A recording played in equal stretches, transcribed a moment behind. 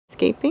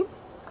landscaping. You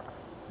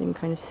can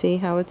kind of see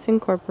how it's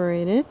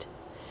incorporated.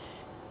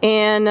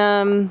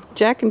 And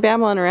Jack and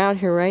Babylon are out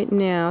here right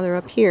now. They're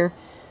up here.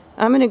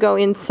 I'm going to go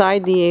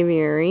inside the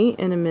aviary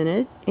in a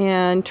minute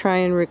and try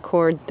and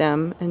record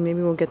them, and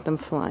maybe we'll get them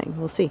flying.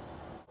 We'll see.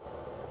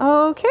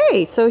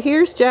 Okay, so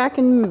here's Jack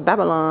and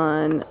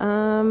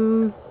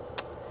Babylon.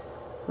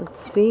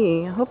 Let's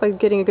see. I hope I'm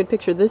getting a good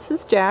picture. This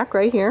is Jack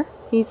right here.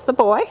 He's the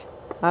boy,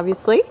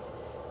 obviously.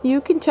 You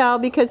can tell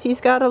because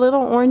he's got a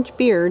little orange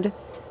beard.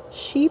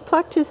 She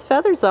plucked his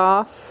feathers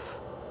off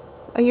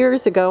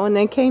years ago and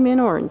they came in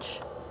orange.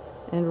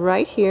 And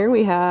right here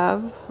we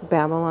have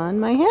Babylon,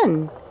 my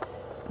hen.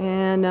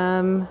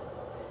 And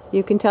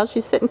you can tell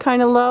she's sitting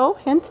kind of low.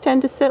 Hens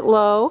tend to sit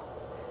low.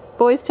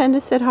 Boys tend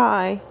to sit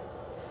high.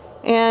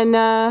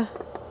 And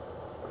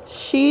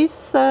she's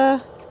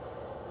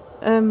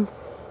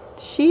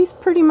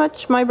pretty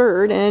much my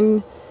bird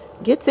and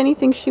gets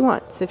anything she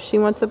wants. If she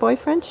wants a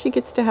boyfriend, she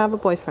gets to have a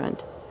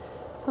boyfriend.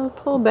 I'll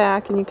pull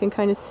back and you can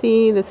kind of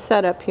see the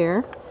setup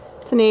here.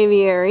 It's an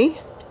aviary.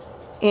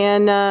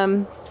 And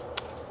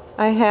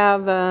I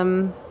have,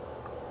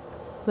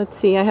 let's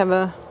see, I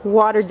have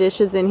water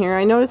dishes in here.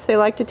 I notice they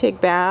like to take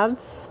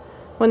baths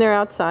when they're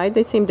outside.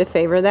 They seem to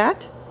favor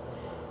that.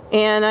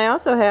 And I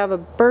also have a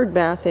bird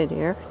bath in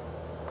here.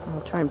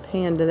 I'll try and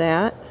pan to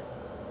that.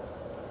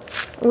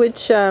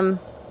 Which,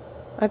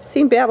 I've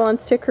seen Babylon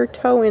stick her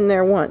toe in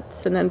there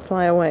once and then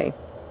fly away.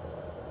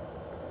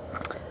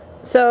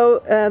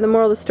 So, the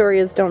moral of the story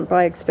is don't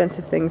buy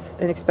expensive things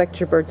and expect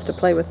your birds to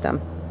play with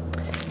them.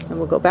 And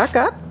we'll go back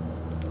up.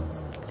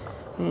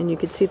 And you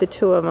can see the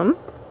two of them.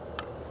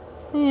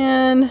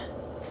 And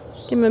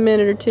give them a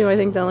minute or two, I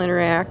think they'll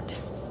interact.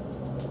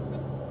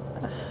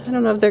 I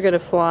don't know if they're going to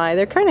fly.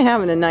 They're kind of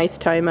having a nice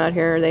time out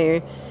here.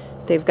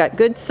 They've got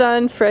good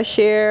sun, fresh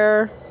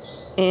air,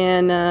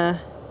 and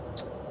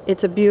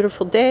it's a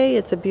beautiful day.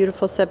 It's a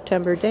beautiful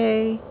September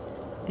day,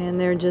 and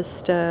they're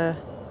just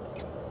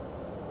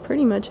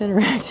pretty much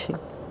interacting.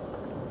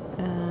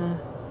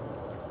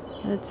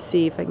 Let's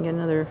see if I can get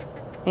another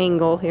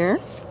angle here.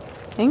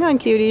 Hang on,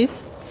 cuties.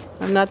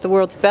 I'm not the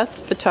world's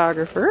best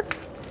photographer.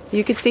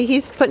 You can see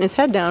he's putting his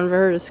head down for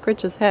her to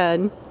scritch his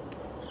head.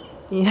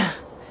 Yeah,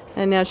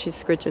 and now she's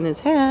scritching his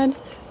head,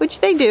 which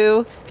they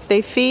do.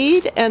 They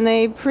feed and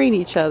they preen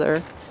each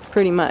other,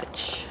 pretty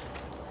much.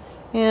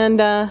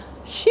 And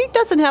she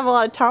doesn't have a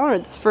lot of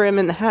tolerance for him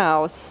in the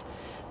house.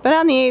 But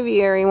on the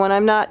aviary, when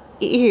I'm not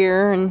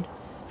here, and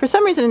for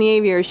some reason in the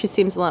aviary she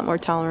seems a lot more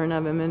tolerant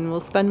of him and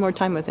will spend more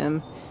time with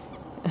him.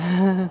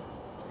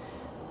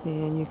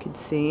 And you can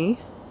see.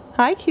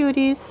 Hi,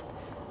 cuties.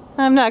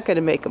 I'm not going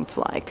to make them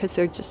fly because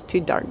they're just too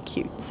darn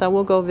cute. So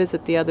we'll go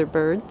visit the other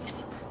birds.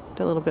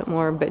 Do a little bit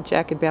more, but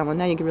Jack and Babylon.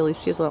 Now you can really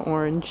see his little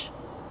orange.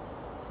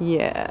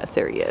 Yes,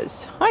 there he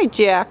is. Hi,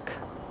 Jack.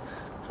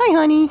 Hi,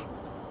 honey.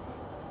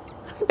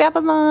 Hi,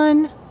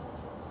 Babylon.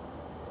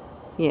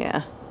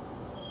 Yeah.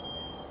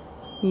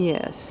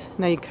 Yes.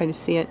 Now you kind of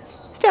see it. He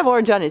used to have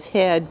orange on his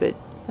head, but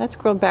that's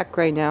grown back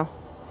gray now.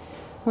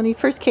 When he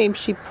first came,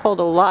 she pulled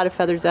a lot of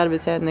feathers out of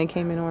his head and they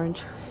came in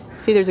orange.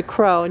 See, there's a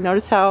crow, and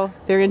notice how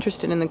they're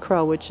interested in the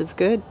crow, which is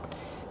good,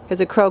 because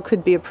a crow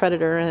could be a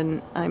predator,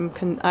 and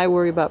I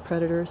worry about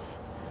predators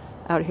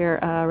out here.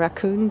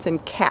 Raccoons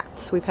and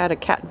cats. We've had a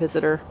cat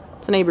visitor.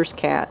 It's a neighbor's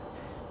cat,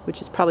 which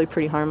is probably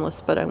pretty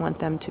harmless, but I want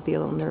them to be a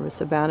little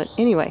nervous about it.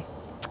 Anyway,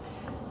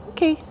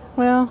 okay,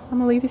 well, I'm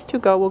gonna leave these two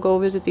go. We'll go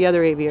visit the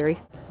other aviary.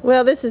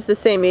 Well, this is the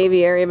same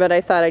aviary, but I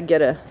thought I'd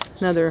get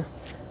another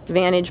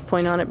vantage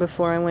point on it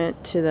before I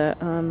went to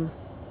the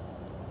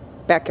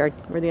backyard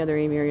where the other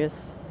aviary is.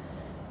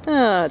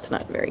 Oh, it's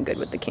not very good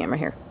with the camera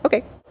here.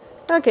 Okay.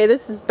 Okay,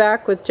 this is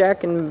back with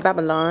Jack and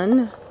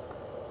Babylon.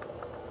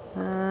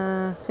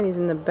 He's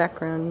in the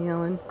background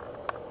yelling.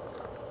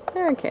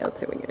 Okay,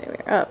 let's see what we can do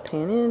here. Oh,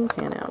 pan in,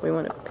 pan out. We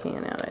want to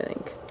pan out, I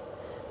think.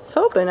 I was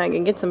hoping I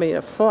could get somebody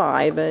to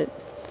fly, but...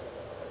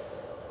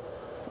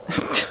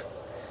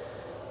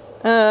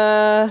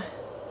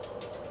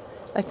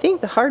 I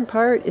think the hard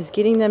part is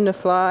getting them to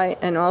fly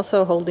and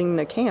also holding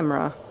the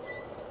camera.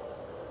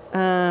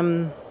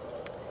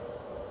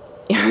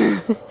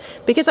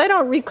 Because I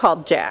don't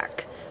recall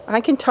Jack.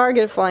 I can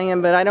target flying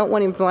him, but I don't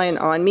want him flying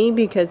on me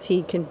because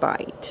he can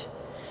bite.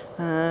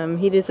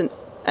 He doesn't,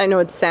 I know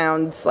it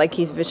sounds like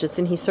he's vicious,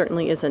 and he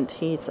certainly isn't.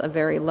 He's a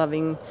very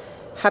loving,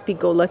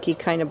 happy-go-lucky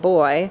kind of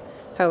boy.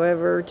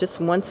 However, just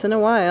once in a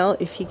while,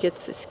 if he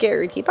gets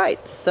scared, he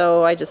bites.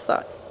 So I just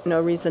thought, no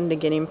reason to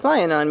get him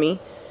flying on me.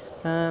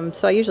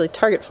 So I usually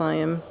target fly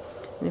him.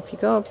 And if you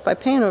go up, if I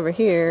pan over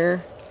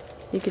here,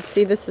 you can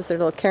see this is their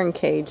little carrying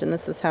cage, and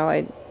this is how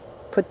I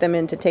put them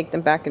in to take them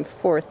back and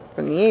forth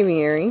from the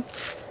aviary.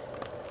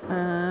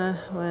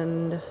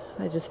 And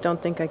I just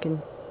don't think I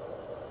can...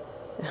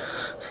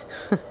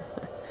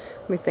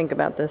 Let me think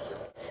about this.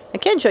 I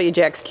can show you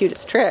Jack's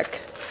cutest trick.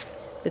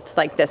 It's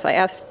like this. I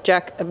asked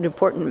Jack an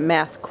important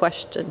math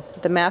question.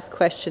 The math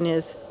question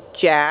is,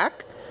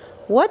 Jack,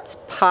 what's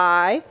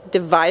pi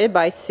divided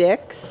by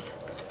 6?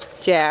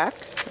 Jack.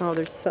 Oh,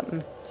 there's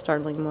something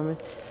startling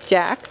moment.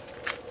 Jack,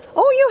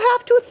 Oh, you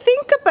have to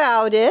think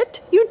about it.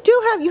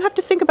 You have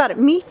to think about it.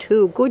 Me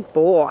too. Good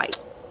boy.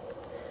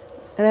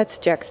 And that's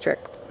Jack's trick.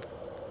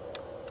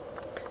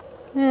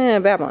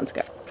 Babylon's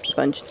got a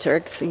bunch of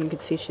tricks. So you can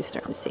see she's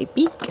starting to say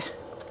beak. Come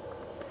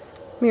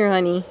here,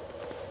 honey.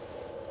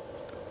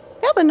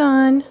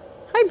 Babylon.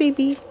 Hi,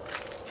 baby.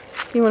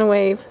 You want to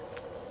wave?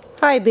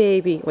 Hi,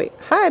 baby. Wait.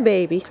 Hi,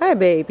 baby. Hi,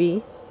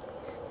 baby.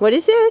 What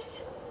is this?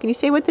 Can you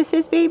say what this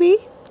is, baby?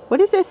 What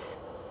is this?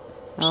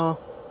 Oh,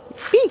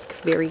 beak.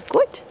 Very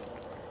good.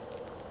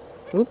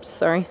 Oops,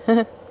 sorry.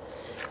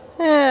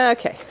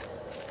 Okay.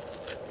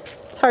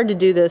 It's hard to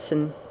do this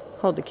and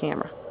hold the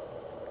camera.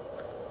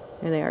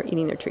 There they are,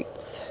 eating their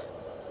treats.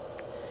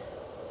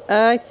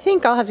 I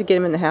think I'll have to get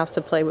them in the house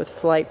to play with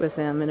flight with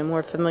them in a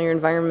more familiar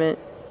environment.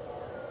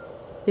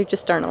 There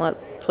just aren't a lot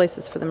of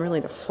places for them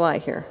really to fly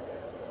here.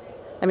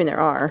 I mean, there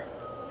are,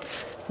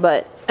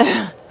 but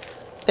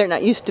they're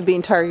not used to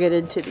being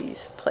targeted to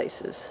these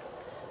places.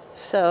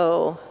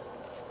 So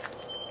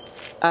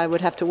I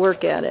would have to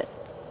work at it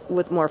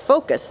with more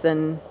focus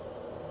than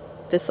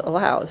this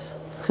allows.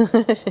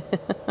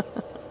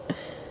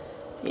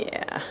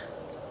 Yeah.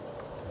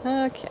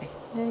 Okay.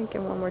 And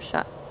give one more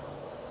shot.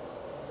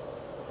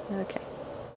 Okay.